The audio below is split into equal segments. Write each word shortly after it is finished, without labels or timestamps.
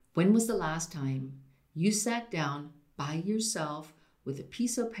When was the last time you sat down by yourself with a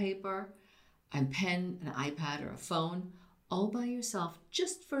piece of paper, a pen, an iPad, or a phone, all by yourself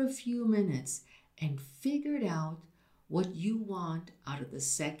just for a few minutes and figured out what you want out of the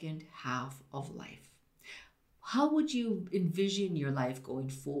second half of life? How would you envision your life going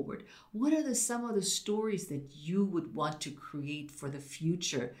forward? What are some of the stories that you would want to create for the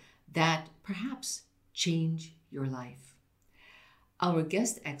future that perhaps change your life? Our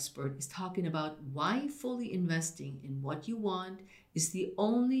guest expert is talking about why fully investing in what you want is the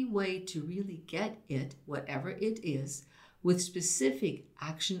only way to really get it, whatever it is, with specific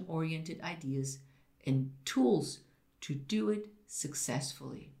action oriented ideas and tools to do it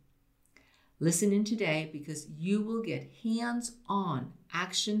successfully. Listen in today because you will get hands on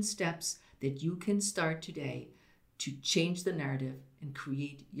action steps that you can start today to change the narrative and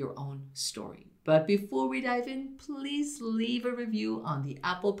create your own story. But before we dive in, please leave a review on the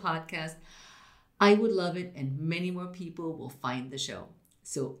Apple Podcast. I would love it, and many more people will find the show.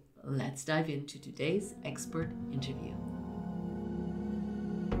 So let's dive into today's expert interview.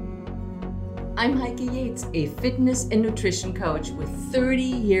 I'm Heike Yates, a fitness and nutrition coach with 30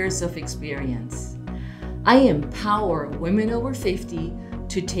 years of experience. I empower women over 50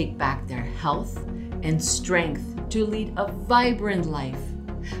 to take back their health and strength to lead a vibrant life.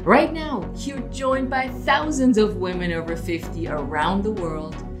 Right now, you're joined by thousands of women over 50 around the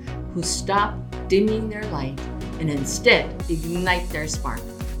world who stop dimming their light and instead ignite their spark.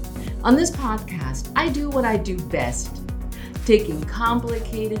 On this podcast, I do what I do best, taking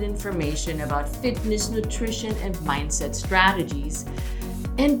complicated information about fitness, nutrition, and mindset strategies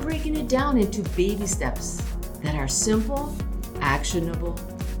and breaking it down into baby steps that are simple, actionable,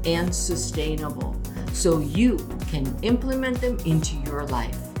 and sustainable so you can implement them into your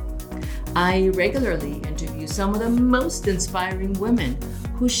life. I regularly interview some of the most inspiring women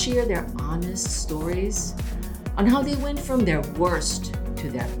who share their honest stories on how they went from their worst to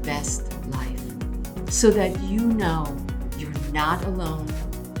their best life so that you know you're not alone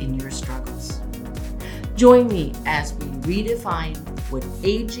in your struggles. Join me as we redefine what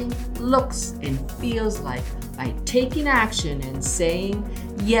aging looks and feels like by taking action and saying,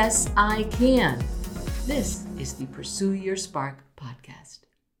 yes, I can. This is the Pursue Your Spark podcast.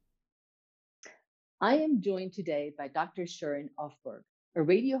 I am joined today by Dr. Sharon Ofberg, a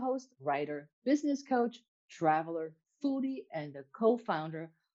radio host, writer, business coach, traveler, foodie, and the co-founder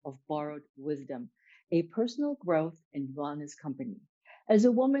of Borrowed Wisdom, a personal growth and wellness company. As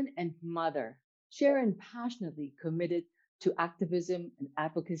a woman and mother, Sharon passionately committed to activism and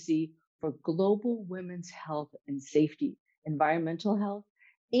advocacy for global women's health and safety, environmental health,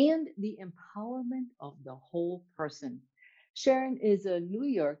 and the empowerment of the whole person. Sharon is a New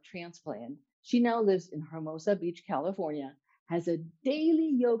York transplant. She now lives in Hermosa Beach, California, has a daily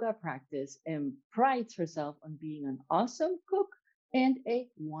yoga practice, and prides herself on being an awesome cook and a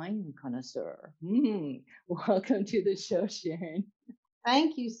wine connoisseur. Welcome to the show, Sharon.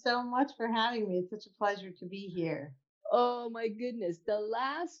 Thank you so much for having me. It's such a pleasure to be here. Oh my goodness. The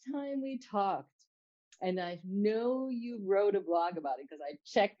last time we talked, and I know you wrote a blog about it because I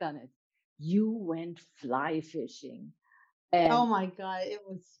checked on it, you went fly fishing. Oh And my God, it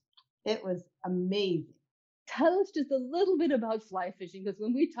was amazing. tell us just a little bit about fly fishing because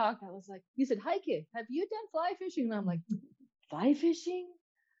when we talked, I was like, you said, Heike, have you done fly fishing? And I'm like, fly fishing?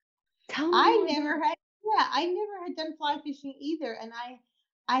 Tell me I more about never it. had yeah, I never had done fly fishing either. And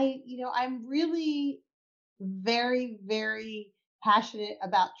I'm really very, very passionate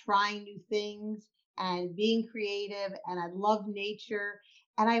about trying new things and being creative. And I love nature.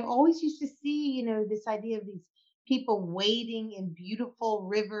 And I always used to see, this idea of these people wading in beautiful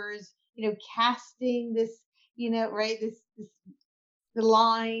rivers, casting this, right, this the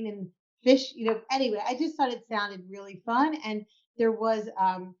line and fish, anyway, I just thought it sounded really fun. And there was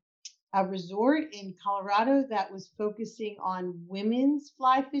a resort in Colorado that was focusing on women's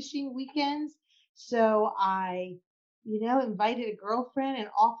fly fishing weekends. So I, invited a girlfriend and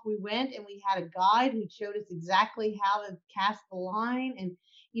off we went. And we had a guide who showed us exactly how to cast the line. And,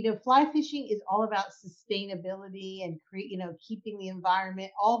 fly fishing is all about sustainability and, keeping the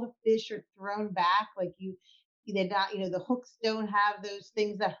environment. All the fish are thrown back. Like they're not, the hooks don't have those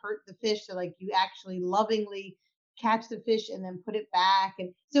things that hurt the fish. So like you actually lovingly catch the fish and then put it back.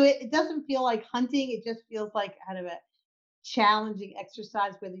 And so it doesn't feel like hunting. It just feels like kind of a challenging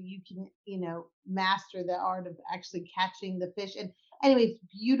exercise, whether you can, master the art of actually catching the fish. And anyway, it's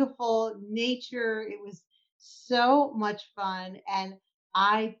beautiful nature. It was so much fun. And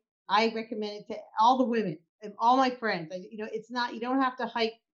I, I recommend it to all the women and all my friends. It's not, you don't have to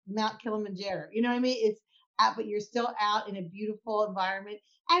hike Mount Kilimanjaro. You know what I mean? It's out, but you're still out in a beautiful environment.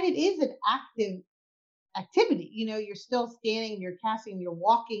 And it is an active activity. You're still standing, you're casting, you're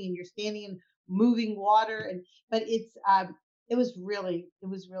walking, and you're standing in moving water. And but it was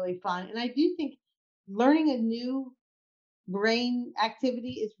really fun. And I do think learning a new brain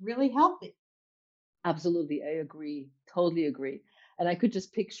activity is really healthy. Absolutely, I agree. Totally agree. And I could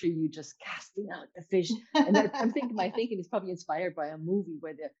just picture you just casting out the fish. And I'm thinking my thinking is probably inspired by a movie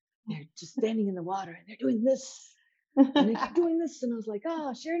where they're just standing in the water and they're doing this and they keep doing this. And I was like,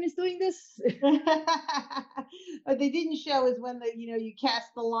 oh, Sharon is doing this. What they didn't show is when you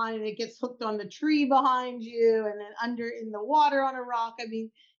cast the line and it gets hooked on the tree behind you and then under in the water on a rock. I mean,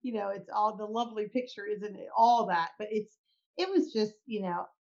 it's all the lovely picture, isn't it? All that, but it was just,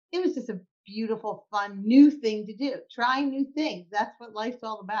 it was just a beautiful, fun, new thing to do. Trying new things. That's what life's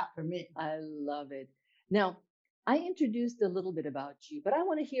all about for me. I love it. Now, I introduced a little bit about you, but I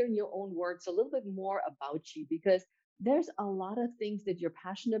want to hear in your own words a little bit more about you because there's a lot of things that you're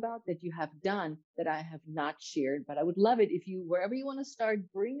passionate about that you have done that I have not shared. But I would love it if you, wherever you want to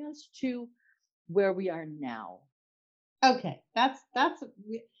start, bring us to where we are now. Okay,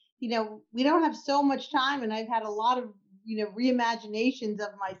 we don't have so much time, and I've had a lot of reimaginations of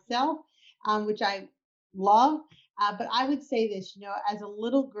myself, which I love. But I would say this, as a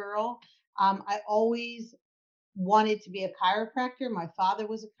little girl, I always wanted to be a chiropractor. My father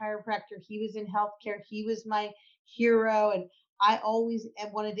was a chiropractor. He was in healthcare. He was my hero. And I always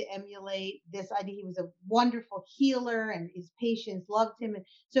wanted to emulate this idea. He was a wonderful healer and his patients loved him. And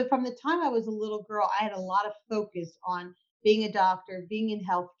so from the time I was a little girl, I had a lot of focus on being a doctor, being in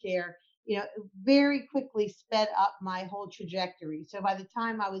healthcare. Very quickly sped up my whole trajectory. So by the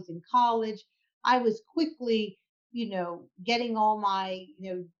time I was in college, I was quickly, getting all my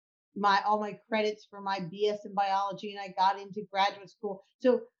credits for my BS in biology, and I got into graduate school.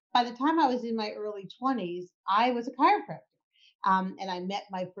 So by the time I was in my early 20s, I was a chiropractor. And I met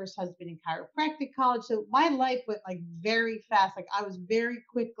my first husband in chiropractic college. So my life went like very fast. Like I was very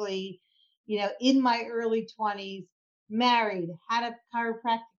quickly, in my early 20s, married, had a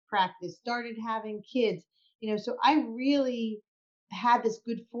chiropractic practice, started having kids. So I really had this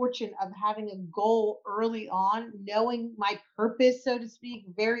good fortune of having a goal early on, knowing my purpose, so to speak,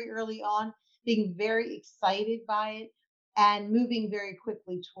 very early on, being very excited by it, and moving very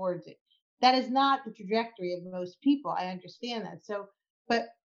quickly towards it. That is not the trajectory of most people. I understand that. So, but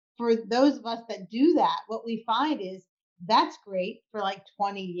for those of us that do that, what we find is that's great for like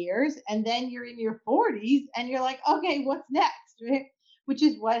 20 years. And then you're in your 40s and you're like, okay, what's next? Right? Which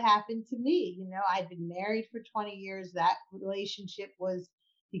is what happened to me. I'd been married for 20 years. That relationship was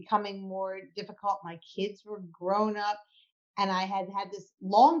becoming more difficult. My kids were grown up and I had had this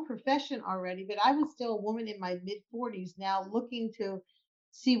long profession already, but I was still a woman in my mid 40s now looking to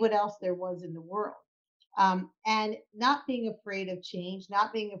see what else there was in the world. And not being afraid of change,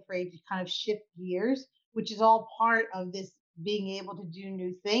 not being afraid to kind of shift gears, which is all part of this being able to do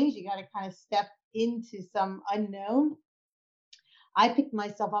new things. You got to kind of step into some unknown. I picked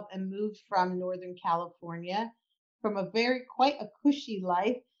myself up and moved from Northern California from a very quite a cushy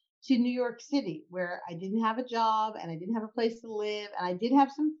life to New York City, where I didn't have a job and I didn't have a place to live and I did have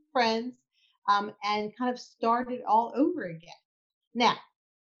some friends, and kind of started all over again. Now,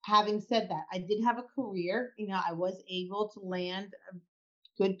 having said that, I did have a career. I was able to land a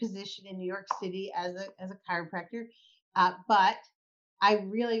good position in New York City as a chiropractor, but I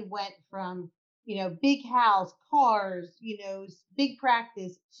really went from big house, cars, big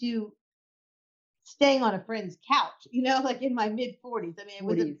practice to staying on a friend's couch. Like in my mid 40s. I mean, it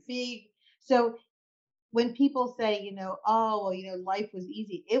was a 40s. big. So when people say, oh, well, life was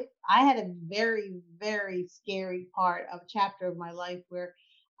easy, I had a very, very scary part of chapter of my life where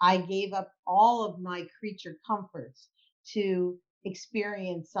I gave up all of my creature comforts to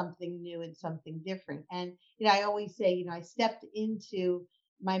experience something new and something different. And, I always say, I stepped into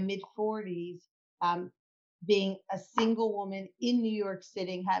my mid 40s, um, being a single woman in New York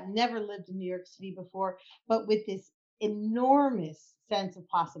City, have never lived in New York City before, but with this enormous sense of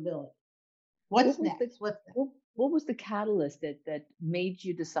possibility. What What's was the next? What's next? what was the catalyst that made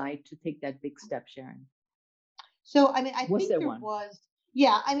you decide to take that big step, Sharon? So, I mean, I Was think there there one? was,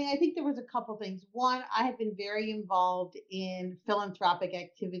 yeah, I mean, I think there was a couple things. One, I had been very involved in philanthropic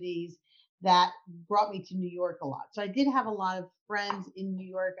activities that brought me to New York a lot. So I did have a lot of friends in New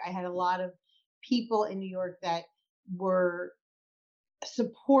York. I had a lot of people in New York that were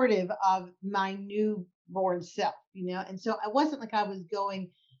supportive of my newborn self, and so I wasn't like I was going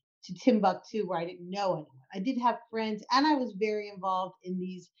to Timbuktu where I didn't know anyone. I did have friends, and I was very involved in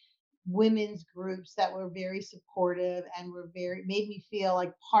these women's groups that were very supportive and were very made me feel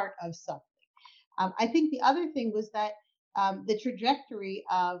like part of something. I think the other thing was that the trajectory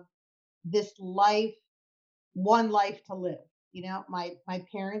of this life, one life to live. You know, my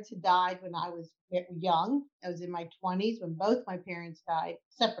parents had died when I was young. I was in my 20s when both my parents died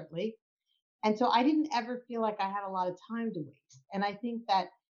separately. And so I didn't ever feel like I had a lot of time to waste. And I think that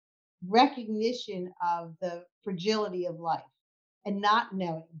recognition of the fragility of life and not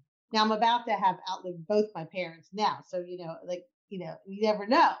knowing. Now I'm about to have outlived both my parents now. So, like, you never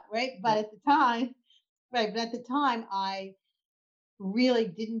know, right? Yeah. But at the time, right, but at the time I really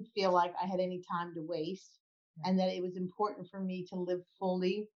didn't feel like I had any time to waste Yeah. and that it was important for me to live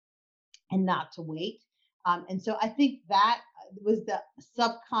fully and not to wait. And so I think that was the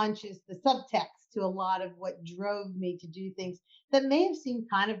subconscious, the subtext to a lot of what drove me to do things that may have seemed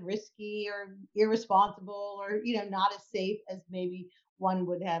kind of risky or irresponsible or, not as safe as maybe one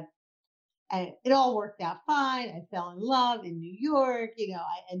would have. And it all worked out fine. I fell in love in New York.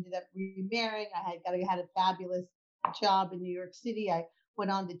 I ended up remarrying. I had a fabulous job in New York City. I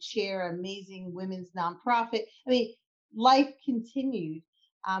went on to chair an amazing women's nonprofit. I mean, life continued.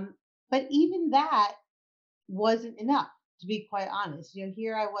 Um, but even that wasn't enough, to be quite honest.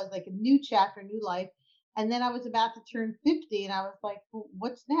 Here I was, like, a new chapter, new life. And then I was about to turn 50 and I was like, well,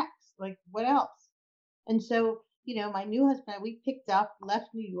 what's next? Like, what else? And so, my new husband, we picked up, left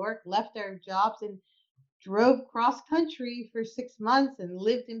New York, left our jobs, and drove cross country for 6 months and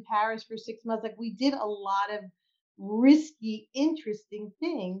lived in Paris for 6 months. Like, we did a lot of risky, interesting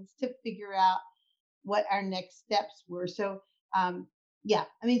things to figure out what our next steps were. So, yeah,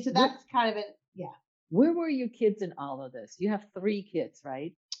 I mean, so Where that's kind of it. Yeah. where were your kids in all of this? You have 3 kids,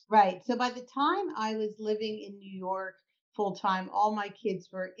 right? Right. So by the time I was living in New York full time, all my kids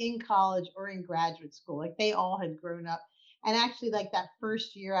were in college or in graduate school. Like, they all had grown up. And actually, like, that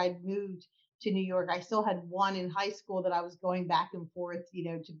first year I'd moved to New York, I still had one in high school that I was going back and forth,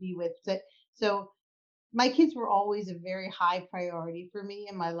 to be with. So my kids were always a very high priority for me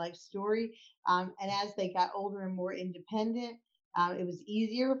in my life story. And as they got older and more independent, it was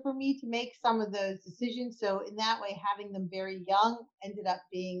easier for me to make some of those decisions. So, in that way, having them very young ended up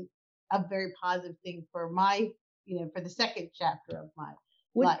being a very positive thing for for the second chapter of my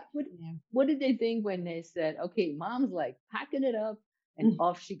What life. what You what did they think when they said, "Okay, mom's like packing it up and know.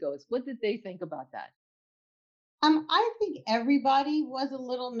 off she goes." What did they think about that? I think everybody was a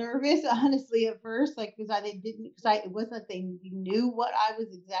little nervous, honestly, at first, like, because they didn't, because it wasn't that they knew what I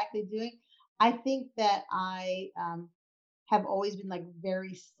was exactly doing. I think that I have always been, like,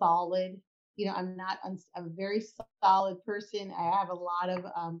 very solid. I'm not, I'm a very solid person. I have a lot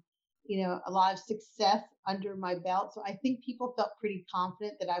of success under my belt. So I think people felt pretty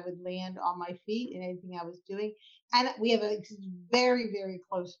confident that I would land on my feet in anything I was doing. And we have a very, very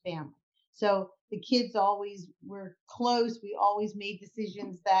close family. So the kids always were close. We always made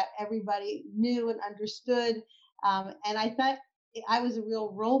decisions that everybody knew and understood. And I thought I was a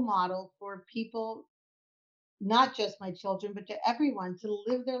real role model for people, not just my children, but to everyone, to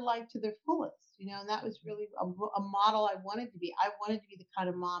live their life to their fullest. And that was really a model I wanted to be. I wanted to be the kind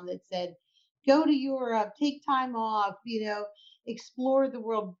of mom that said, go to Europe, take time off, explore the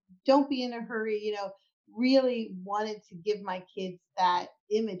world, don't be in a hurry, really wanted to give my kids that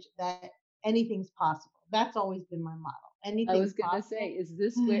image that anything's possible. That's always been my model. I Anything's was gonna say, possible. is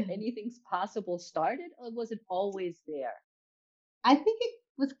this where anything's possible started, or was it always there? I think it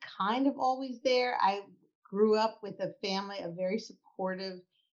was kind of always there. I grew up with a family, a very supportive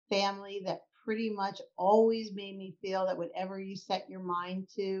family that pretty much always made me feel that whatever you set your mind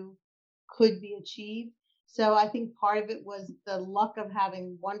to could be achieved. So I think part of it was the luck of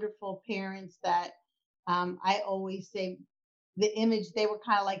having wonderful parents that, I always say, the image, they were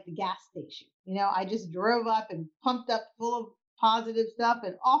kind of like the gas station. I just drove up and pumped up full of positive stuff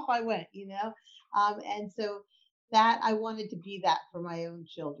and off I went. And so that I wanted to be that for my own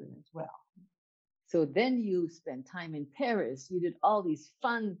children as well. So then you spent time in Paris. You did all these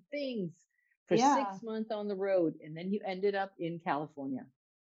fun things for Yeah. 6 months on the road, and then you ended up in California.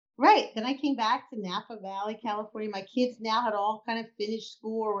 Right. Then I came back to Napa Valley, California. My kids now had all kind of finished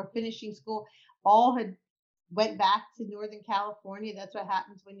school or were finishing school. All had went back to Northern California. That's what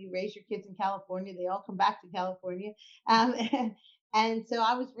happens when you raise your kids in California. They all come back to California. And so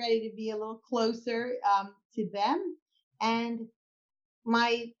I was ready to be a little closer to them. And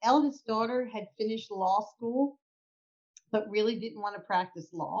my eldest daughter had finished law school, but really didn't want to practice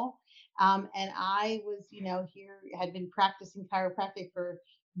law. And I was, here, had been practicing chiropractic for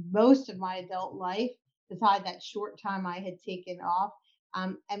most of my adult life, besides that short time I had taken off,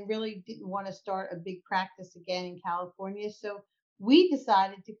 and really didn't want to start a big practice again in California. So we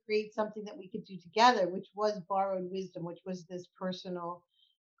decided to create something that we could do together, which was Borrowed Wisdom, which was this personal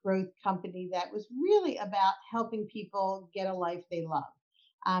growth company that was really about helping people get a life they love.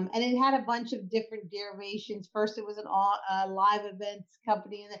 And it had a bunch of different derivations. First, it was a live events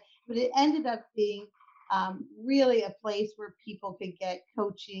company, but it ended up being really a place where people could get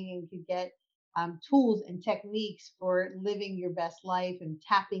coaching and could get tools and techniques for living your best life and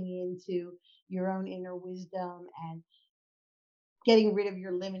tapping into your own inner wisdom and getting rid of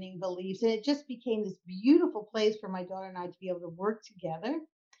your limiting beliefs. And it just became this beautiful place for my daughter and I to be able to work together,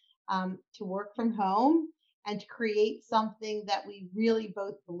 to work from home, and to create something that we really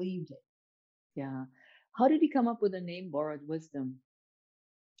both believed in. Yeah. How did you come up with the name Borrowed Wisdom?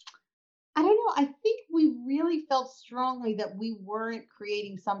 I don't know. I think we really felt strongly that we weren't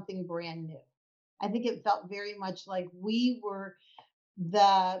creating something brand new. I think it felt very much like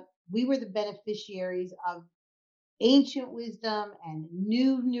the we were the beneficiaries of ancient wisdom and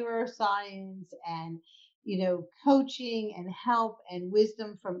new neuroscience and coaching and help and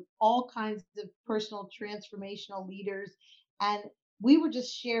wisdom from all kinds of personal transformational leaders, and we were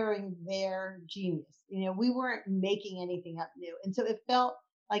just sharing their genius. We weren't making anything up new, and so it felt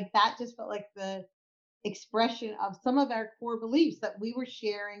like that just felt like the expression of some of our core beliefs, that we were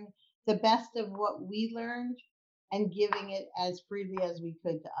sharing the best of what we learned and giving it as freely as we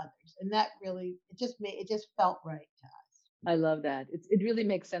could to others. And that really, it just felt right to us. I love that. It really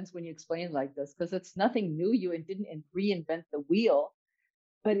makes sense when you explain it like this because it's nothing new. You didn't reinvent the wheel,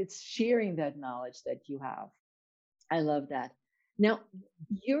 but it's sharing that knowledge that you have. I love that. Now,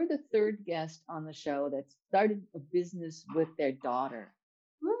 you're the third guest on the show that started a business with their daughter.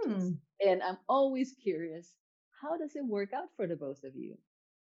 Hmm. And I'm always curious, how does it work out for the both of you?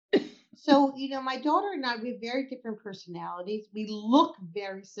 So, my daughter and I, we have very different personalities. We look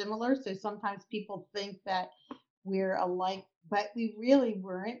very similar. So sometimes people think that we're alike, but we really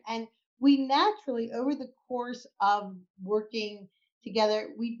weren't. And we naturally, over the course of working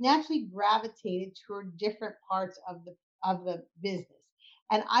together, we naturally gravitated toward different parts of the business.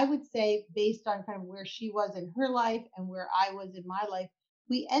 And I would say, based on kind of where she was in her life and where I was in my life,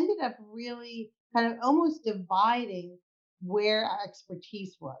 we ended up really kind of almost dividing where our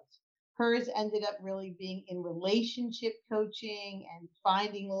expertise was. Hers ended up really being in relationship coaching and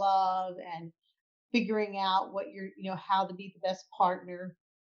finding love and figuring out how to be the best partner.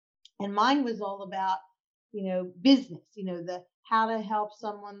 And mine was all about, business, the how to help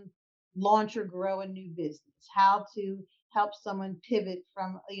someone launch or grow a new business, how to help someone pivot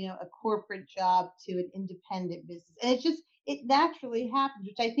from, a corporate job to an independent business. And it naturally happens,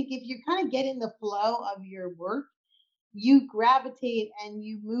 which I think if you kind of get in the flow of your work, you gravitate and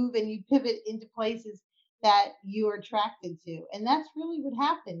you move and you pivot into places that you are attracted to. And that's really what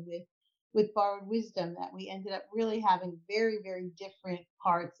happened with Borrowed Wisdom, that we ended up really having very, very different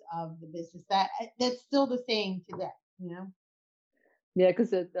parts of the business that's still the same today. Yeah,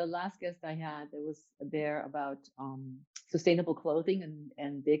 because the last guest I had, it was there about sustainable clothing,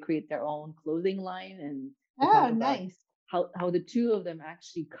 and they create their own clothing line, and they talk Oh, about nice. how the two of them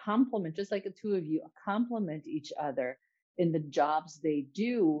actually complement, just like the two of you complement each other in the jobs they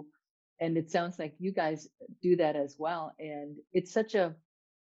do. And it sounds like you guys do that as well. And it's such a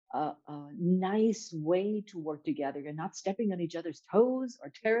nice way to work together. You're not stepping on each other's toes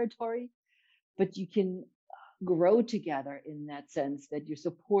or territory, but you can grow together in that sense that you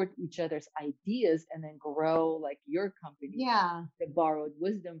support each other's ideas and then grow like your company, Yeah. the Borrowed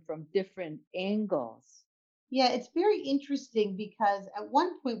Wisdom, from different angles. Yeah, it's very interesting because at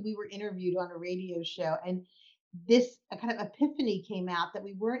one point we were interviewed on a radio show, and this a kind of epiphany came out that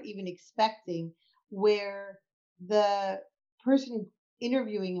we weren't even expecting, where the person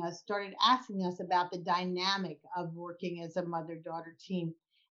interviewing us started asking us about the dynamic of working as a mother-daughter team.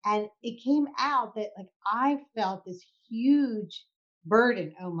 And it came out that, like, I felt this huge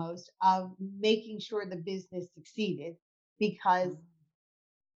burden almost of making sure the business succeeded, because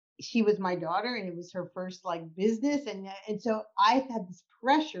she was my daughter and it was her first like business, and so I had this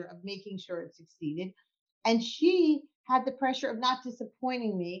pressure of making sure it succeeded, and she had the pressure of not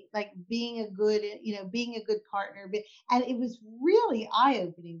disappointing me, like being a good partner. And it was really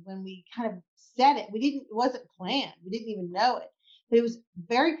eye-opening when we kind of said it. It wasn't planned, we didn't even know it, but it was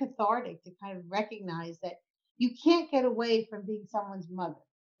very cathartic to kind of recognize that you can't get away from being someone's mother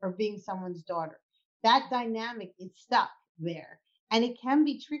or being someone's daughter. That dynamic is stuck there, and it can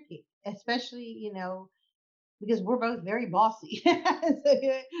be tricky, especially because we're both very bossy.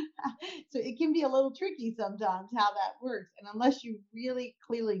 So it can be a little tricky sometimes how that works, and unless you really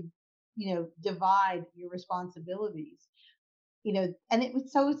clearly divide your responsibilities, and it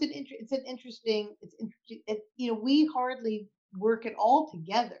was so it's an interesting it's interesting we hardly work at all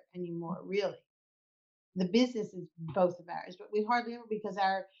together anymore, really. the business is both of ours, but we hardly ever because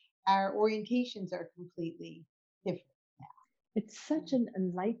our orientations are completely different It's such now. an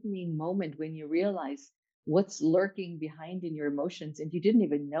enlightening moment when you realize what's lurking behind in your emotions and you didn't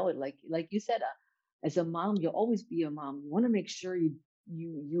even know it. Like you said, as a mom, you'll always be a mom. You want to make sure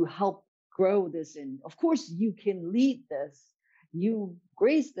you help grow this, and of course you can lead this. You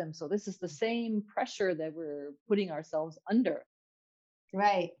grace them, so this is the same pressure that we're putting ourselves under.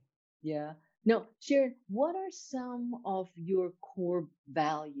 Right. Yeah. No, Sharon, what are some of your core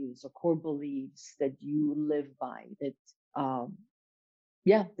values or core beliefs that you live by that um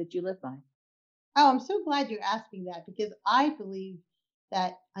yeah, that you live by? Oh, I'm so glad you're asking that because I believe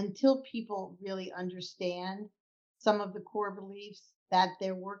that until people really understand some of the core beliefs that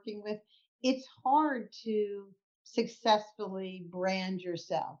they're working with, it's hard to successfully brand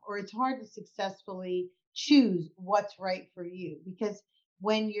yourself or it's hard to successfully choose what's right for you because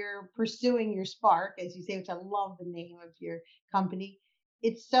when you're pursuing your spark, as you say, which I love the name of your company,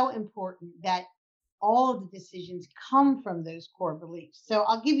 it's so important that all of the decisions come from those core beliefs. So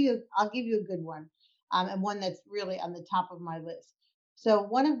I'll give you a good one, and one that's really on the top of my list. So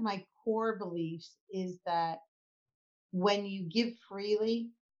one of my core beliefs is that when you give freely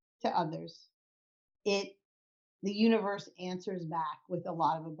to others, it the universe answers back with a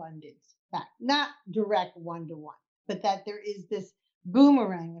lot of abundance. Back, not direct one to one, but that there is this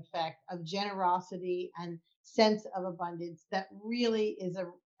boomerang effect of generosity and sense of abundance that really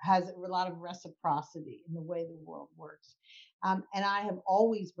has a lot of reciprocity in the way the world works. And I have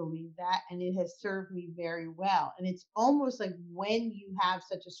always believed that, and it has served me very well. And it's almost like when you have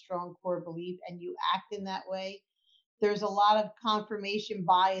such a strong core belief and you act in that way, there's a lot of confirmation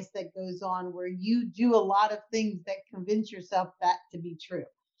bias that goes on where you do a lot of things that convince yourself that to be true.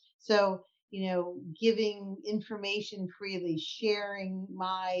 So, giving information freely, sharing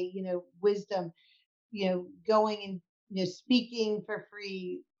my, wisdom, going and, speaking for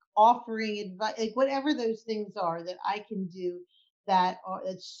free, offering advice, like whatever those things are that I can do that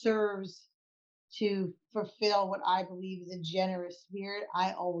serves to fulfill what I believe is a generous spirit,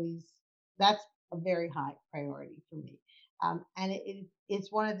 that's a very high priority for me. And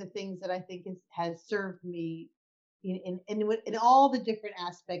it's one of the things that I think has served me in all the different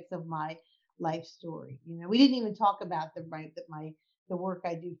aspects of my life story. We didn't even talk about the work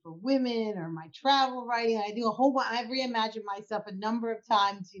I do for women or my travel writing. I do a whole lot. I've reimagined myself a number of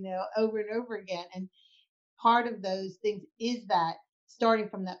times, over and over again. And part of those things is that starting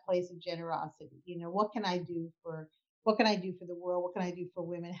from that place of generosity. What can I do for the world? What can I do for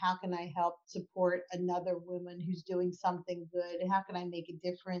women? How can I help support another woman who's doing something good? How can I make a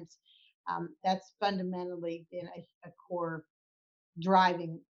difference? That's fundamentally been a core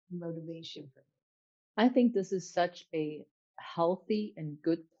driving motivation for me. I think this is such a healthy and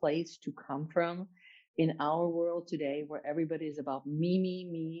good place to come from in our world today where everybody is about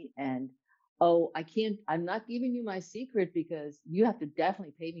me, and oh, I'm not giving you my secret because you have to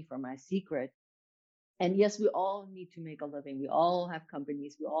definitely pay me for my secret. And yes, we all need to make a living. We all have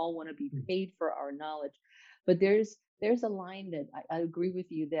companies. We all want to be paid for our knowledge. But there's a line that I agree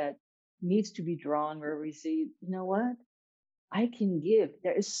with you that needs to be drawn where we say, you know what? I can give.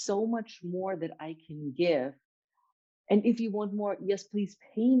 There is so much more that I can give. And if you want more, yes, please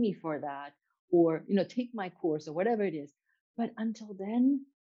pay me for that, or take my course or whatever it is. But until then,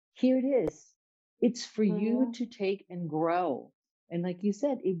 here it is. It's for you Hmm. to take and grow. And like you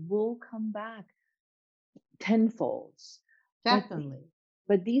said, it will come back tenfolds. But Definitely.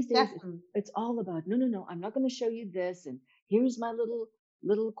 but these days Definitely. it's all about no, I'm not going to show you this, and here's my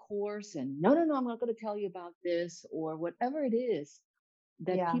little course, and no, I'm not going to tell you about this, or whatever it is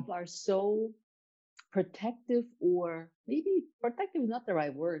that Yeah. people are so protective, or maybe protective is not the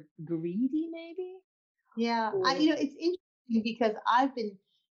right word, greedy maybe, Yeah, or it's interesting because I've been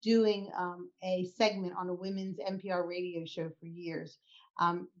doing a segment on a women's NPR radio show for years,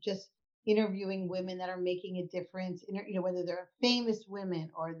 just interviewing women that are making a difference. Whether they're famous women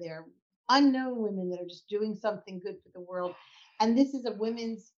or they're unknown women that are just doing something good for the world. And this is a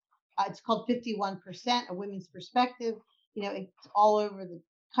women's. It's called 51%, a women's perspective. It's all over the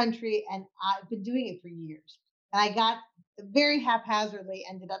country, and I've been doing it for years. And I got very haphazardly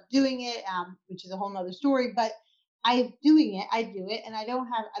ended up doing it, which is a whole nother story. But I do it, and I don't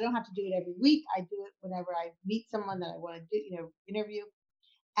have to do it every week. I do it whenever I meet someone that I want to do, interview.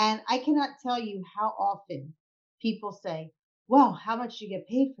 And I cannot tell you how often people say, "Well, how much do you get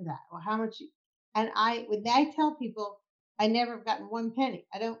paid for that?" Or how much? And when I tell people, I never have gotten one penny.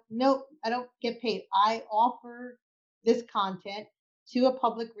 I don't know. I don't get paid. I offer this content to a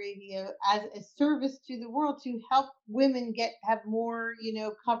public radio as a service to the world to help women have more,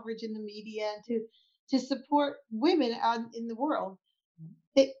 coverage in the media and to support women in the world. Mm.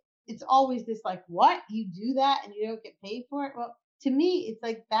 It, it's always this like, what? You do that and you don't get paid for it? Well, to me, it's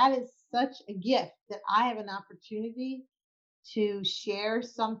like that is such a gift that I have an opportunity to share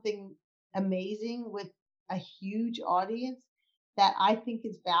something amazing with a huge audience that I think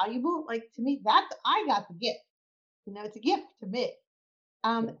is valuable. Like to me, that's I got the gift. It's a gift to me.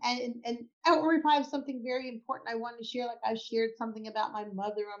 Yeah. And or if I have something very important I want to share, like I shared something about my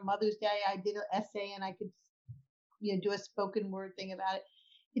mother on Mother's Day. I did an essay and I could, do a spoken word thing about it.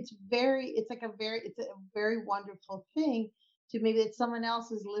 It's a very wonderful thing to maybe that someone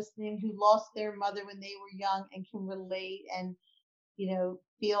else is listening who lost their mother when they were young and can relate and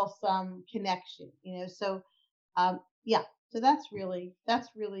feel some connection. So yeah, so that's really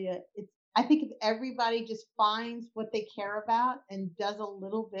a it's I think if everybody just finds what they care about and does a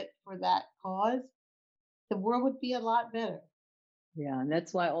little bit for that cause, the world would be a lot better. Yeah, and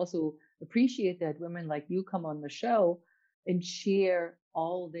that's why I also appreciate that women like you come on the show and share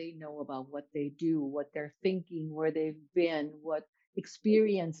all they know about what they do, what they're thinking, where they've been, what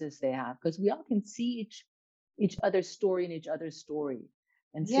experiences they have, because we all can see each other's story and each other's story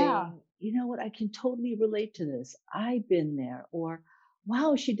and Yeah, saying, you know what, I can totally relate to this. I've been there, or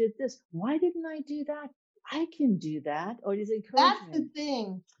wow, she did this. Why didn't I do that? I can do that, or is that's the encouragement.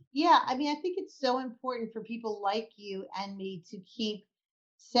 thing. Yeah, I mean, I think it's so important for people like you and me to keep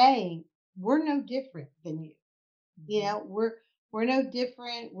saying we're no different than you. Mhm. We're no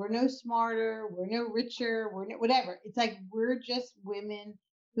different, we're no smarter, we're no richer, we're no whatever. It's like we're just women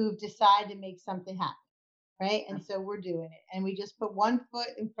who've decided to make something happen, right? Yeah. And so we're doing it. And we just put one foot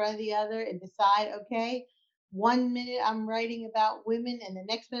in front of the other and decide, okay, 1 minute I'm writing about women, and the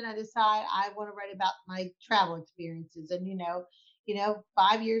next minute I decide I want to write about my travel experiences. And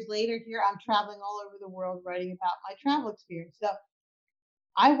 5 years later, here I'm traveling all over the world writing about my travel experience. So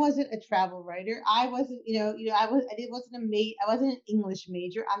I wasn't a travel writer. I wasn't, I wasn't I wasn't an English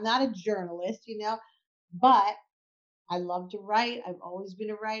major. I'm not a journalist, but I love to write. I've always been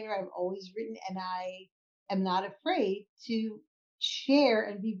a writer. I've always written, and I am not afraid to share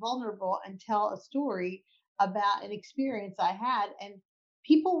and be vulnerable and tell a story about an experience I had. And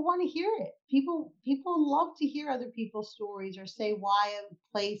people want to hear it. People love to hear other people's stories or say why a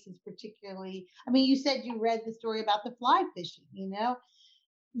place is particularly. I mean, you said you read the story about the fly fishing.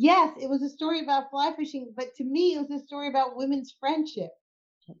 Yes, it was a story about fly fishing, but to me, it was a story about women's friendship.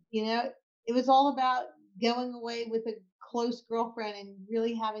 You know, it was all about going away with a close girlfriend and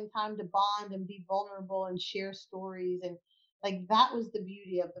really having time to bond and be vulnerable and share stories. And like that was the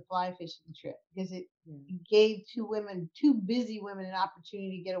beauty of the fly fishing trip because it Yeah. gave two busy women, an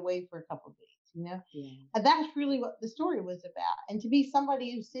opportunity to get away for a couple of days. Yeah. And that's really what the story was about. And to be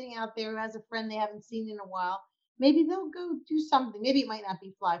somebody who's sitting out there who has a friend they haven't seen in a while, maybe they'll go do something. Maybe it might not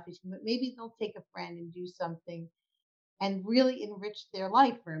be fly fishing, but maybe they'll take a friend and do something and really enrich their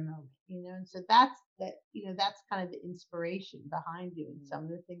life for a moment. And so that's kind of the inspiration behind doing Yeah. some of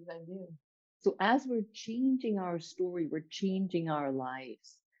the things I do. So as we're changing our story, we're changing our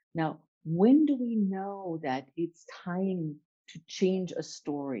lives. Now, when do we know that it's time to change a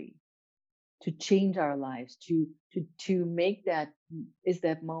story, to change our lives, to make that is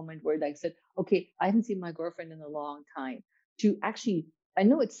that moment where like said, okay, I haven't seen my girlfriend in a long time. To actually, I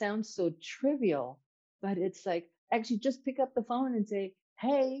know it sounds so trivial, but it's like actually just pick up the phone and say,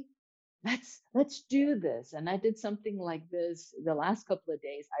 hey, let's do this. And I did something like this the last couple of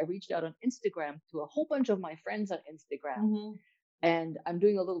days. I reached out on Instagram to a whole bunch of my friends on Instagram, Hmm. and I'm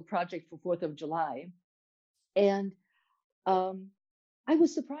doing a little project for 4th of July. And um, I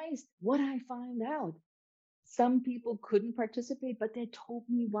was surprised what I found out. Some people couldn't participate, but they told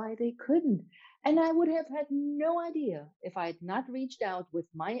me why they couldn't. And I would have had no idea if I had not reached out with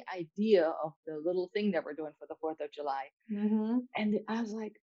my idea of the little thing that we're doing for the 4th of July. Hmm. And I was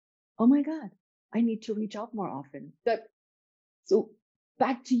like, oh my God, I need to reach out more often. But so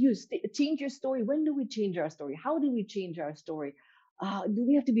back to you, change your story. When do we change our story? How do we change our story? Do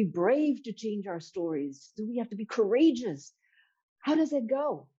we have to be brave to change our stories? Do we have to be courageous? How does it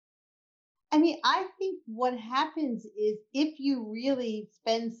go? I mean, I think what happens is if you really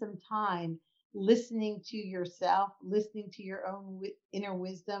spend some time listening to yourself, listening to your own inner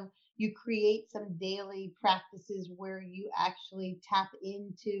wisdom, you create some daily practices where you actually tap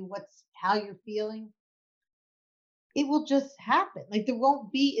into what's how you're feeling. It will just happen. Like there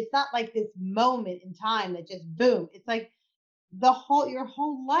won't be, it's not like this moment in time that just boom. It's like your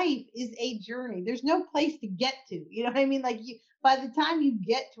whole life is a journey. There's no place to get to. You know what I mean? Like by the time you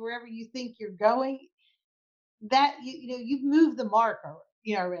get to wherever you think you're going, that you've moved the mark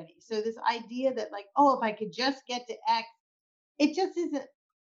already. So this idea that like, oh, if I could just get to X, it just isn't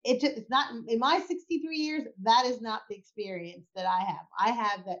it's not in my 63 years. That is not the experience that I have. I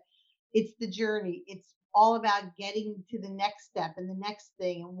have that it's the journey. It's all about getting to the next step and the next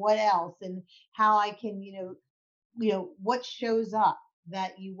thing and what else and how I can, what shows up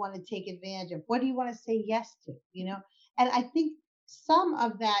that you want to take advantage of. What do you want to say yes to, And I think some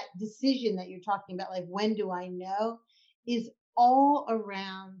of that decision that you're talking about, like when do I know, is all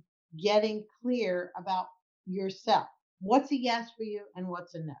around getting clear about yourself. What's a yes for you and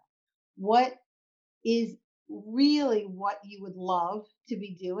what's a no? What is really what you would love to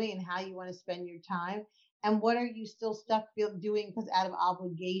be doing and how you want to spend your time? And what are you still stuck doing because out of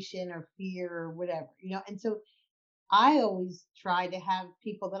obligation or fear or whatever, And so I always try to have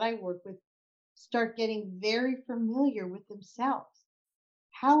people that I work with start getting very familiar with themselves.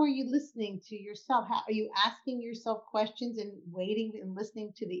 How are you listening to yourself? How are you asking yourself questions and waiting and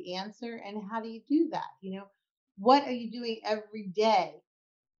listening to the answer? And how do you do that? What are you doing every day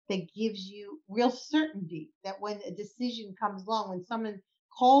that gives you real certainty that when a decision comes along, when someone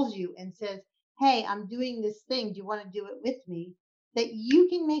calls you and says, "Hey, I'm doing this thing. Do you want to do it with me?" That you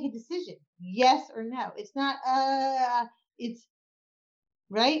can make a decision, yes or no. It's not, it's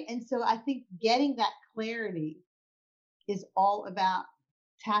right. And so I think getting that clarity is all about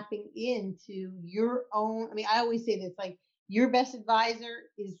tapping into your own. I mean, I always say this, like, your best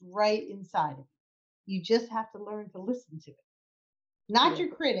advisor is right inside of you. You just have to learn to listen to it. Not your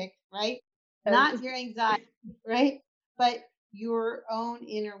Beautiful. critic, right? Not And your anxiety, right? But your own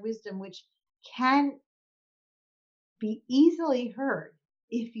inner wisdom, which can be easily heard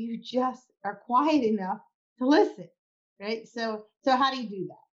if you just are quiet enough to listen, right? So how do you do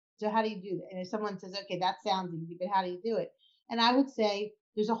that? So how do you do that? And if someone says, "Okay, that sounds easy, but how do you do it?" And I would say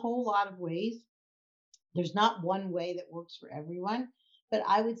there's a whole lot of ways. There's not one way that works for everyone, but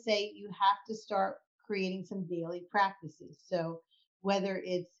I would say you have to start creating some daily practices. So whether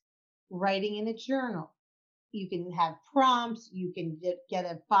it's writing in a journal, you can have prompts, you can get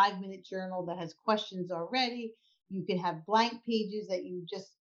a 5-minute journal that has questions already. You can have blank pages that you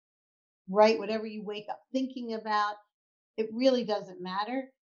just write whatever you wake up thinking about. It really doesn't matter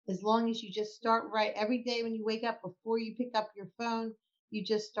as long as you just start right every day when you wake up before you pick up your phone, you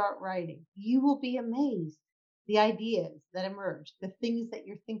just start writing. You will be amazed the ideas that emerge, the things that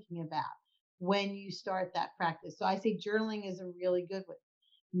you're thinking about when you start that practice. So I say journaling is a really good one.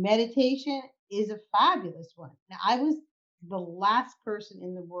 Meditation is a fabulous one. Now, I was the last person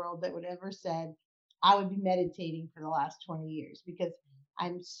in the world that would ever said I would be meditating for the last 20 years because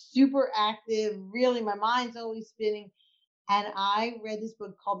I'm super active. Really, my mind's always spinning. And I read this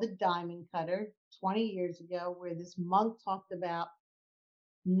book called The Diamond Cutter 20 years ago, where this monk talked about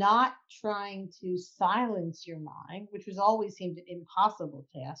not trying to silence your mind, which was always seemed an impossible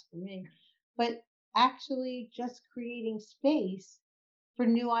task for me, but actually just creating space for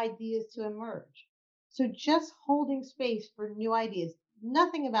new ideas to emerge. So just holding space for new ideas,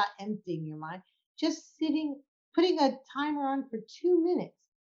 nothing about emptying your mind, just sitting, putting a timer on for 2 minutes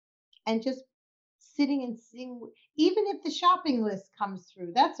and just sitting and seeing, even if the shopping list comes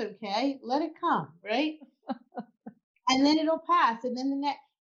through, that's okay. Let it come, right? And then it'll pass. And then the next,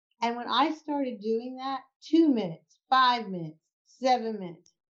 and when I started doing that, 2 minutes, 5 minutes, 7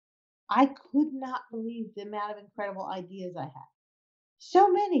 minutes, I could not believe the amount of incredible ideas I had. So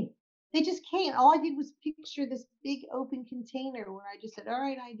many. They just came. All I did was picture this big open container where I just said, all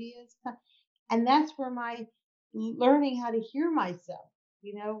right, ideas. And that's where my learning how to hear myself,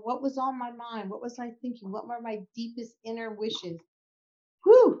 what was on my mind? What was I thinking? What were my deepest inner wishes?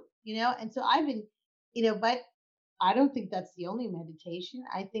 Whew, and so I've been, but I don't think that's the only meditation.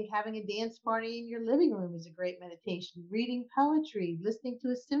 I think having a dance party in your living room is a great meditation. Reading poetry, listening to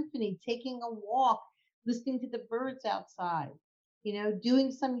a symphony, taking a walk, listening to the birds outside,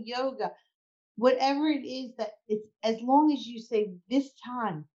 doing some yoga, whatever it is that it's as long as you say this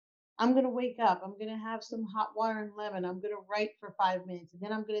time, I'm going to wake up, I'm going to have some hot water and lemon, I'm going to write for 5 minutes, and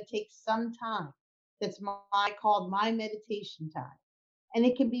then I'm going to take some time that's called my meditation time. And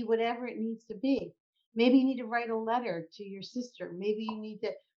it can be whatever it needs to be. Maybe you need to write a letter to your sister. Maybe you need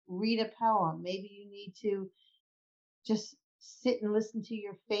to read a poem. Maybe you need to just sit and listen to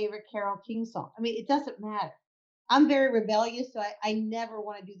your favorite Carole King song. I mean, it doesn't matter. I'm very rebellious, so I never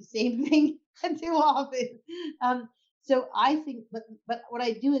want to do the same thing too often. Um, so I think, but what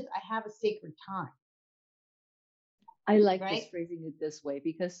I do is I have a sacred time, I like this right? phrasing it this way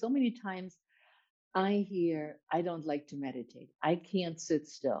because so many times I hear, I don't like to meditate. I can't sit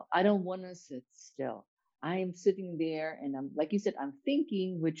still. I don't want to sit still. I am sitting there and I'm, like you said, I'm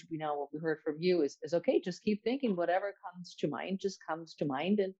thinking, which we know what we heard from you is okay. Just keep thinking. Whatever comes to mind just comes to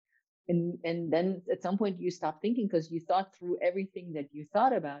mind. And And then at some point you stop thinking because you thought through everything that you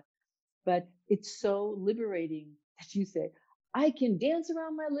thought about. But it's so liberating that you say, I can dance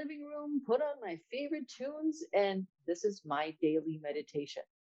around my living room, put on my favorite tunes, and this is my daily meditation.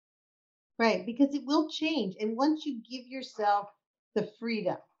 Right, because it will change. And once you give yourself the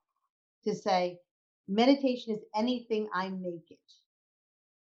freedom to say, meditation is anything I make it,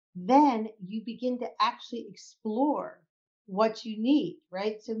 then you begin to actually explore what you need,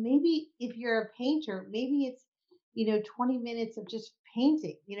 right? So maybe if you're a painter, maybe it's, 20 minutes of just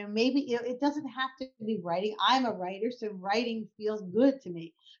painting. Maybe it doesn't have to be writing. I'm a writer, so writing feels good to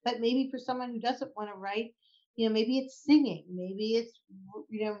me. But maybe for someone who doesn't want to write, maybe it's singing, maybe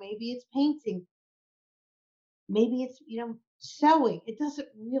it's painting, maybe it's, sewing. It doesn't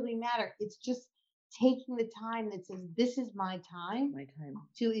really matter. It's just taking the time that says, this is my time My time.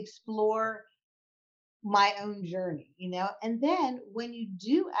 to explore my own journey, and then when you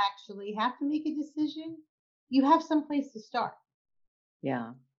do actually have to make a decision, you have some place to start.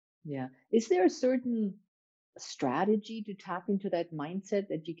 Yeah. Yeah. Is there a certain strategy to tap into that mindset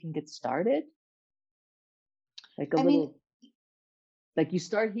that you can get started? Like a I mean, little, like you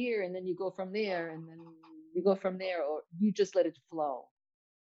start here and then you go from there and then you go from there, or you just let it flow?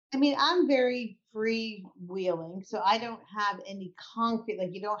 I'm very freewheeling, so I don't have any concrete,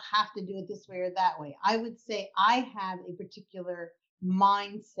 like, you don't have to do it this way or that way. I would say I have a particular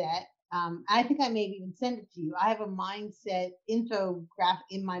mindset. I think I may have even sent it to you. I have a mindset infographic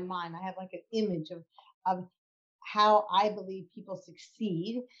in my mind. I have like an image of how I believe people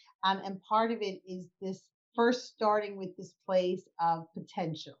succeed. And part of it is this first starting with this place of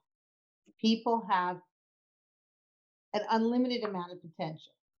potential. People have an unlimited amount of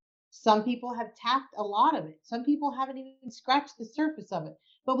potential. Some people have tapped a lot of it. Some people haven't even scratched the surface of it.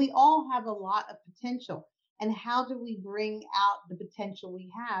 But we all have a lot of potential. And how do we bring out the potential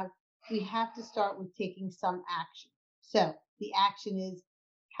we have? We have to start with taking some action. So the action is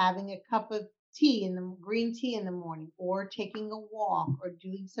having a cup of tea in the green tea in the morning, or taking a walk, or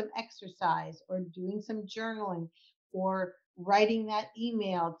doing some exercise, or doing some journaling, or writing that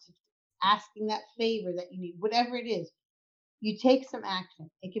email to asking that favor that you need, whatever it is. You take some action.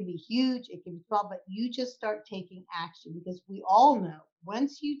 It can be huge, it can be small, but you just start taking action, because we all know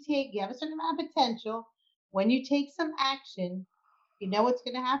once you have a certain amount of potential, when you take some action, you know what's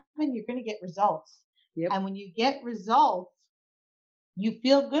going to happen? You're going to get results. Yep. And when you get results, you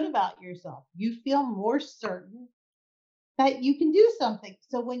feel good about yourself. You feel more certain that you can do something.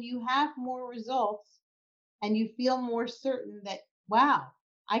 So when you have more results and you feel more certain that, wow,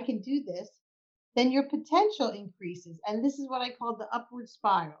 I can do this, then your potential increases. And this is what I call the upward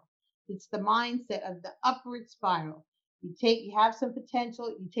spiral. It's the mindset of the upward spiral. You have some potential,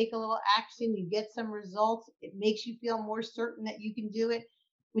 you take a little action, you get some results. It makes you feel more certain that you can do it,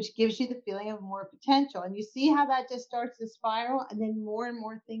 which gives you the feeling of more potential. And you see how that just starts to spiral, and then more and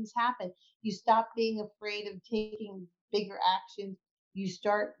more things happen. You stop being afraid of taking bigger actions. You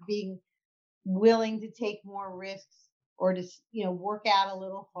start being willing to take more risks, or to work out a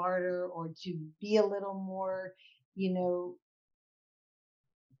little harder, or to be a little more you know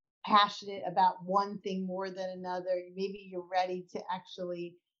passionate about one thing more than another. Maybe you're ready to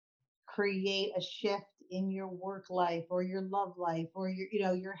actually create a shift in your work life, or your love life, or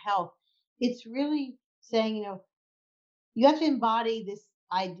your health. It's really saying, you have to embody this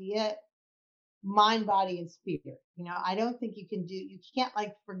idea, mind, body, and spirit. I don't think you can't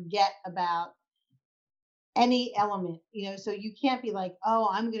like forget about any element, so you can't be like, oh,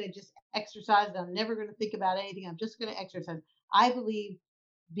 I'm going to just exercise and I'm never going to think about anything. I'm just going to exercise. I believe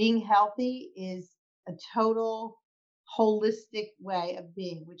being healthy is a total holistic way of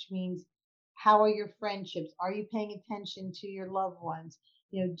being, which means, how are your friendships? Are you paying attention to your loved ones?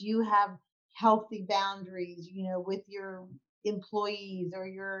 Do you have healthy boundaries, with your employees, or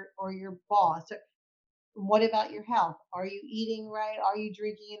your boss? What about your health? Are you eating right? Are you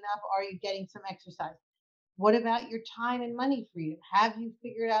drinking enough? Are you getting some exercise? What about your time and money freedom? Have you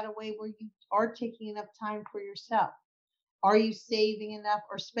figured out a way where you are taking enough time for yourself? Are you saving enough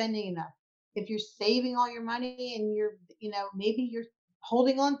or spending enough? If you're saving all your money and maybe you're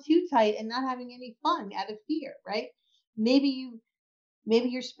holding on too tight and not having any fun out of fear, right? Maybe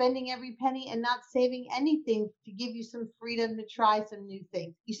you're spending every penny and not saving anything to give you some freedom to try some new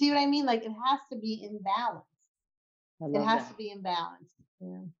things. You see what I mean? Like, it has to be in balance. I It love has that. to be in balance.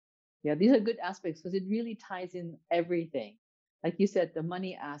 Yeah. Yeah, these are good aspects because it really ties in everything. Like you said, the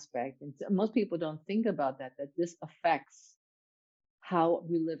money aspect, and most people don't think about that this affects how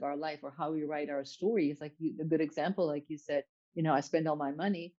we live our life or how we write our stories. Like a good example, like you said, I spend all my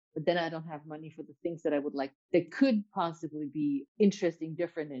money, but then I don't have money for the things that I would like that could possibly be interesting,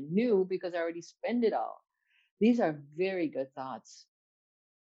 different, and new because I already spend it all. These are very good thoughts.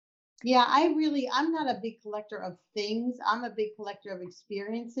 Yeah, I'm not a big collector of things. I'm a big collector of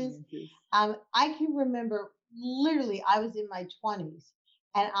experiences. Experiences. I can remember literally I was in my 20s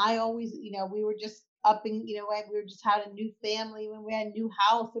and I always, we were just up in, we were just had a new family when we had a new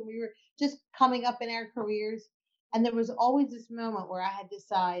house and we were just coming up in our careers. And there was always this moment where I had to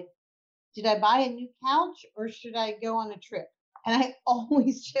decide, did I buy a new couch or should I go on a trip? And I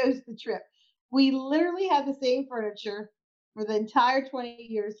always chose the trip. We literally had the same furniture for the entire 20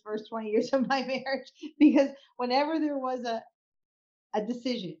 years, first 20 years of my marriage, because whenever there was a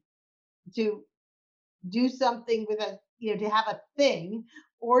decision to do something with a, to have a thing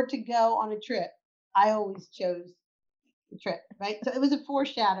or to go on a trip, I always chose the trip, right? So it was a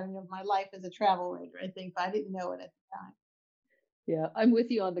foreshadowing of my life as a travel writer, I think, but I didn't know it at Yeah, I'm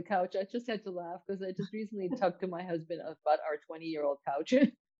with you on the couch. I just had to laugh because I just recently talked to my husband about our 20-year-old couch.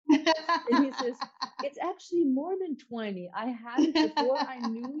 the And he says, it's actually more than 20. I had it before I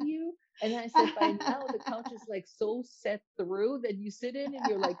knew you. And I said, by now the couch is like so set through that you sit in and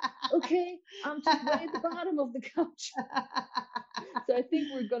you're like, okay, I'm just way at the bottom of the couch. So I think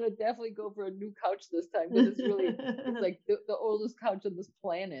we're gonna definitely go for a new couch this time because it's like the oldest couch on this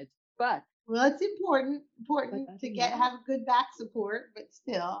planet. Well, it's But important to other than that, have good back support, but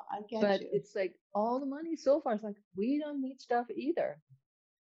still, I get but you. it's like all the money so far, it's like we don't need stuff either.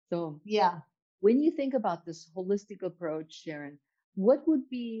 So Yeah. when you think about this holistic approach, Sharon, what would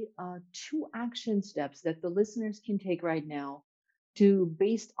be two action steps that the listeners can take right now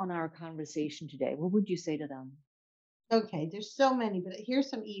based on our conversation today? What would you say to them? Okay. There's so many, but here's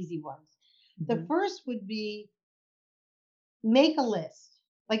some easy ones. The Hmm. first would be make a list.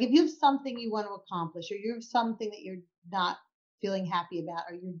 Like if you have something you want to accomplish, or you have something that you're not feeling happy about,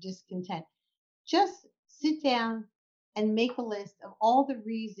 or you're discontent, just sit down and make a list of all the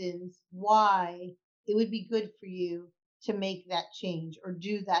reasons why it would be good for you to make that change or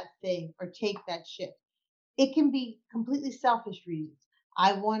do that thing or take that shift. It can be completely selfish reasons.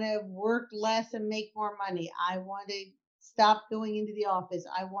 I want to work less and make more money. I want to stop going into the office.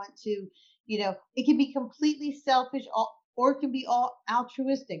 I want to, it can be completely selfish or it can be all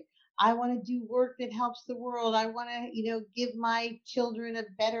altruistic. I want to do work that helps the world. I want to, give my children a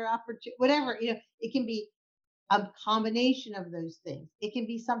better opportunity, whatever, it can be a combination of those things. It can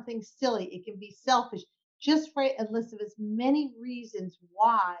be something silly. It can be selfish. Just write a list of as many reasons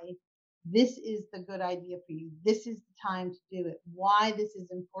why this is the good idea for you. This is the time to do it. Why this is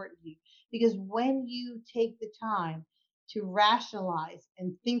important to you. Because when you take the time to rationalize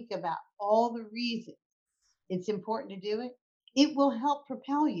and think about all the reasons it's important to do it, it will help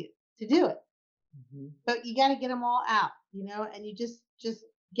propel you to do it. Hmm. But you got to get them all out, and you just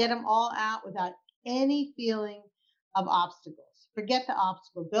get them all out without any feeling of obstacles. Forget the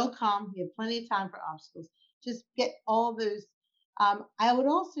obstacles. They'll come. You have plenty of time for obstacles. Just get all those. I would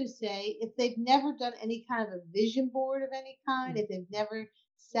also say if they've never done any kind of a vision board of any kind, if they've never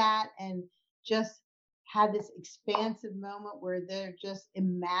sat and just had this expansive moment where they're just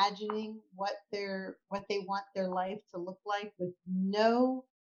imagining what they want their life to look like with no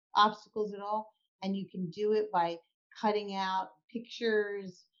obstacles at all, and you can do it by cutting out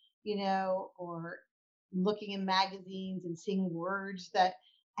pictures, or looking in magazines and seeing words that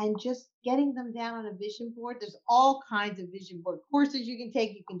and just getting them down on a vision board. There's all kinds of vision board courses you can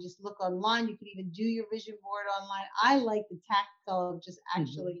take. You can just look online. You can even do your vision board online. I like the tactile of just Hmm.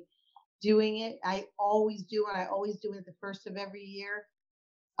 actually doing it. I always do, and I always do it at the first of every year.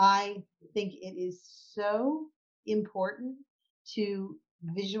 I think it is so important to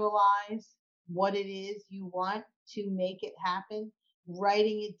visualize what it is you want to make it happen,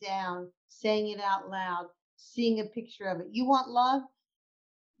 writing it down, saying it out loud, seeing a picture of it. You want love?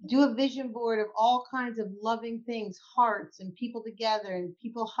 Do a vision board of all kinds of loving things, hearts and people together and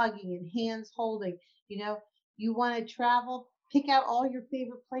people hugging and hands holding. You know, you want to travel, pick out all your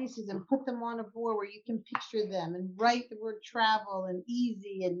favorite places and put them on a board where you can picture them and write the word travel and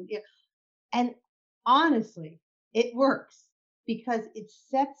easy and honestly, it works because it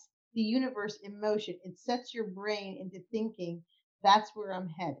sets the universe in motion. It sets your brain into thinking that's where I'm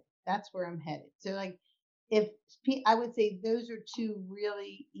headed. That's where I'm headed. So like if I would say those are two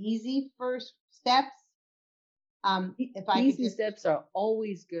really easy first steps. If I could Easy just steps are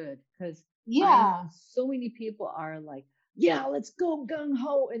always good because I know yeah, so many people are like, yeah, let's go gung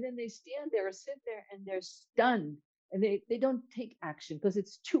ho. And then they stand there or sit there and they're stunned and they don't take action because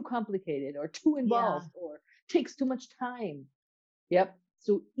it's too complicated or too yeah, involved or takes too much time. Yep.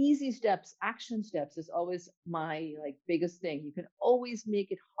 So easy steps, action steps is always my like biggest thing. You can always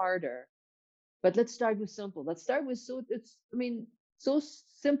make it harder, but let's start with simple. Let's start with so it's I mean so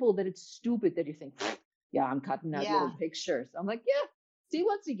simple that it's stupid that you think, yeah, I'm cutting out little Yeah. pictures. I'm like, yeah, see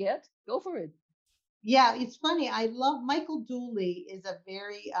what you get, go for it. Yeah, it's funny. I love Michael Dooley is a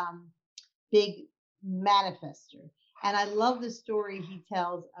very big manifester. And I love the story he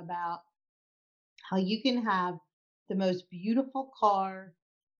tells about how you can have the most beautiful car,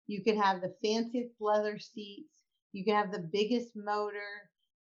 you can have the fanciest leather seats, you can have the biggest motor,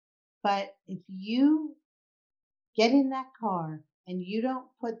 but if you get in that car and you don't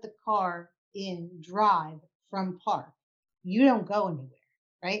put the car in drive from park, you don't go anywhere,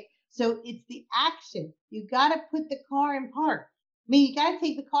 right? So it's the action. You got to put the car in park. I mean, you got to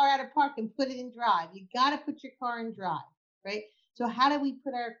take the car out of park and put it in drive. You got to put your car in drive, right? So how do we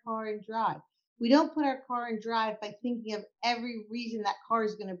put our car in drive? We don't put our car in drive by thinking of every reason that car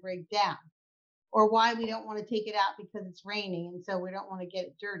is going to break down or why we don't want to take it out because it's raining and so we don't want to get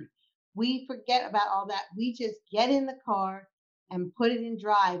it dirty. We forget about all that. We just get in the car and put it in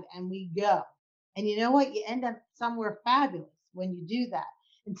drive and we go. And you know what? You end up somewhere fabulous when you do that.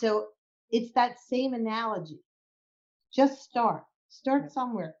 And so it's that same analogy. Just start. Start Yep.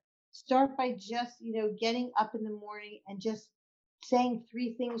 somewhere. Start by just, getting up in the morning and just saying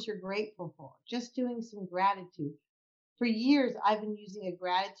three things you're grateful for. Just doing some gratitude. For years, I've been using a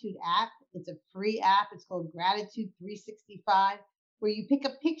gratitude app. It's a free app. It's called Gratitude 365, where you pick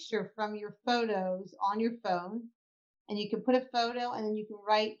a picture from your photos on your phone and you can put a photo and then you can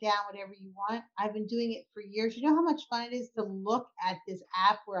write down whatever you want. I've been doing it for years. You know how much fun it is to look at this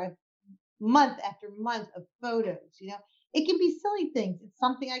app where I've month after month of photos, It can be silly things. It's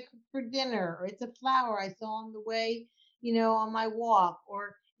something I cooked for dinner, or it's a flower I saw on the way, on my walk,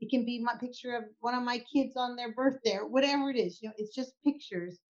 or it can be my picture of one of my kids on their birthday, or whatever it is. It's just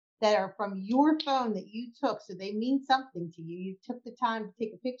pictures that are from your phone that you took. So they mean something to you. You took the time to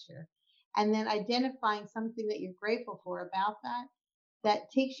take a picture. And then identifying something that you're grateful for about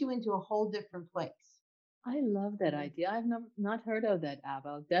that takes you into a whole different place. I love that Mhm. idea. I've not heard of that app.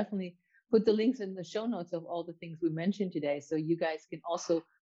 I'll definitely put the links in the show notes of all the things we mentioned today, so you guys can also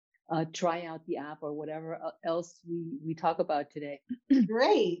try out the app or whatever else we talk about today.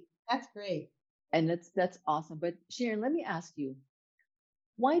 Great. That's great. And that's awesome. But Sharon, let me ask you,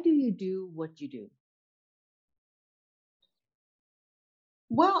 why do you do what you do?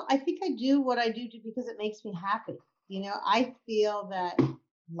 Well, I think I do what I do because it makes me happy. I feel that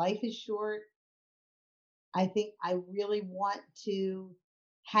life is short. I think I really want to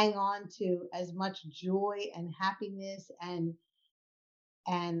hang on to as much joy and happiness and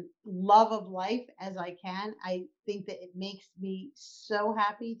love of life as I can. I think that it makes me so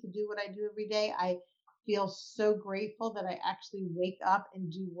happy to do what I do every day. I feel so grateful that I actually wake up and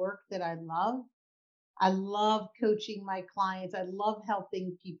do work that I love. I love coaching my clients. I love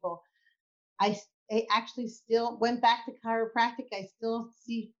helping people. I actually still went back to chiropractic. I still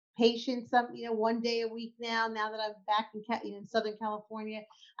see patients one day a week now that I'm back in Southern California.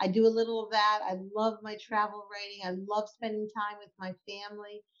 I do a little of that. I love my travel writing. I love spending time with my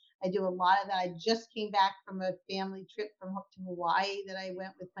family. I do a lot of that. I just came back from a family trip from to Hawaii that I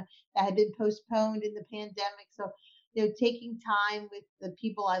went with that had been postponed in the pandemic. So, taking time with the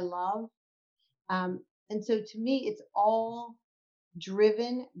people I love. And so to me, it's all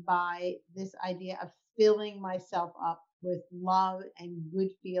driven by this idea of filling myself up with love and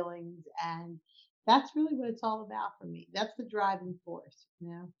good feelings. And that's really what it's all about for me. That's the driving force,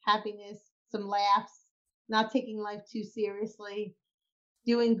 happiness, some laughs, not taking life too seriously,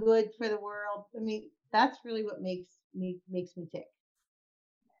 doing good for the world. I mean, that's really what makes me tick.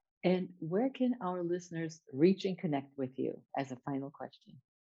 And where can our listeners reach and connect with you as a final question?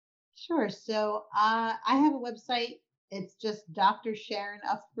 Sure. So I have a website. It's just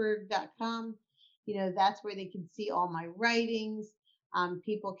drsharonufberg.com. That's where they can see all my writings.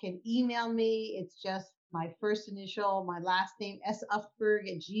 People can email me. It's just my first initial, my last name,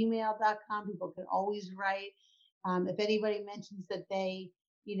 sufberg@gmail.com. People can always write. If anybody mentions that they,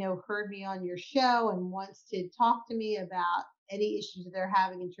 heard me on your show and wants to talk to me about any issues that they're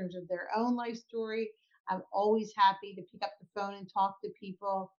having in terms of their own life story, I'm always happy to pick up the phone and talk to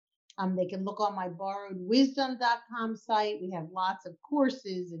people. They can look on my borrowedwisdom.com site. We have lots of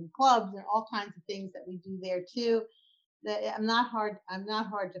courses and clubs and all kinds of things that we do there too. That I'm not hard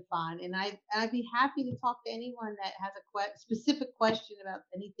to find, and I'd be happy to talk to anyone that has a specific question about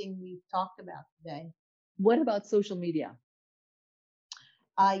anything we've talked about today. What about social media?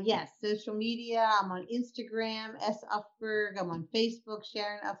 Yes, social media. I'm on Instagram, S. Ufberg. I'm on Facebook,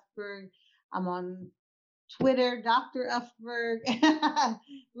 Sharon Ufberg. I'm on Twitter, Dr. Ufberg,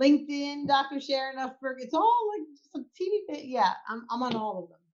 LinkedIn, Dr. Sharon Ufberg. It's all like just a teeny bit. Yeah, I'm on all of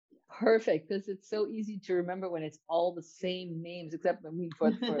them. Perfect, because it's so easy to remember when it's all the same names, except I mean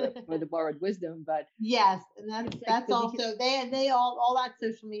for the borrowed wisdom. But Yes, and it's like that's because you can, also they all that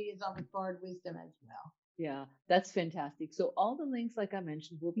social media is on with Borrowed Wisdom as well. yeah, that's fantastic. So all the links, like I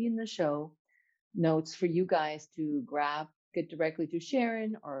mentioned, will be in the show notes for you guys to grab, get directly to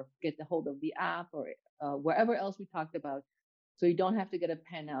Sharon, or get the hold of the app, or wherever else we talked about. So you don't have to get a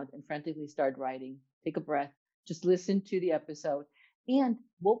pen out and frantically start writing. Take a breath, just listen to the episode. And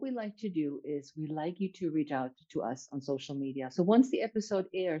what we like to do is we like you to reach out to us on social media. So once the episode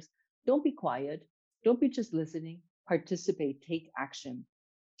airs, don't be quiet. Don't be just listening. Participate, take action.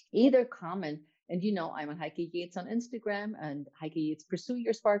 Either comment, and I'm on Heike Yates on Instagram and Heike Yates Pursue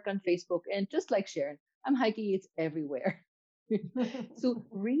Your Spark on Facebook. And just like Sharon, I'm Heike Yates everywhere. So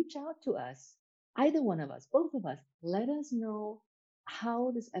reach out to us, either one of us, both of us. Let us know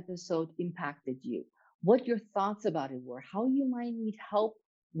how this episode impacted you, what your thoughts about it were, how you might need help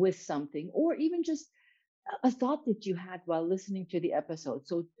with something, or even just a thought that you had while listening to the episode.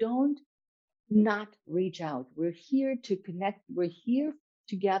 So don't not reach out. We're here to connect. We're here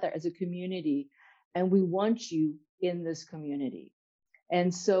together as a community, and we want you in this community.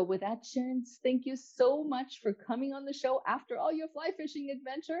 And so, with that, Sharon, thank you so much for coming on the show after all your fly fishing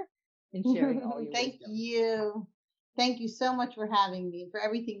adventure and sharing all your Thank wisdom. you. Thank you so much for having me and for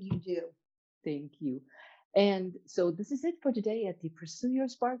everything you do. Thank you. And so, this is it for today at the Pursue Your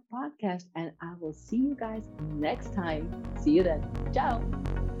Spark podcast. And I will see you guys next time. See you then. Ciao.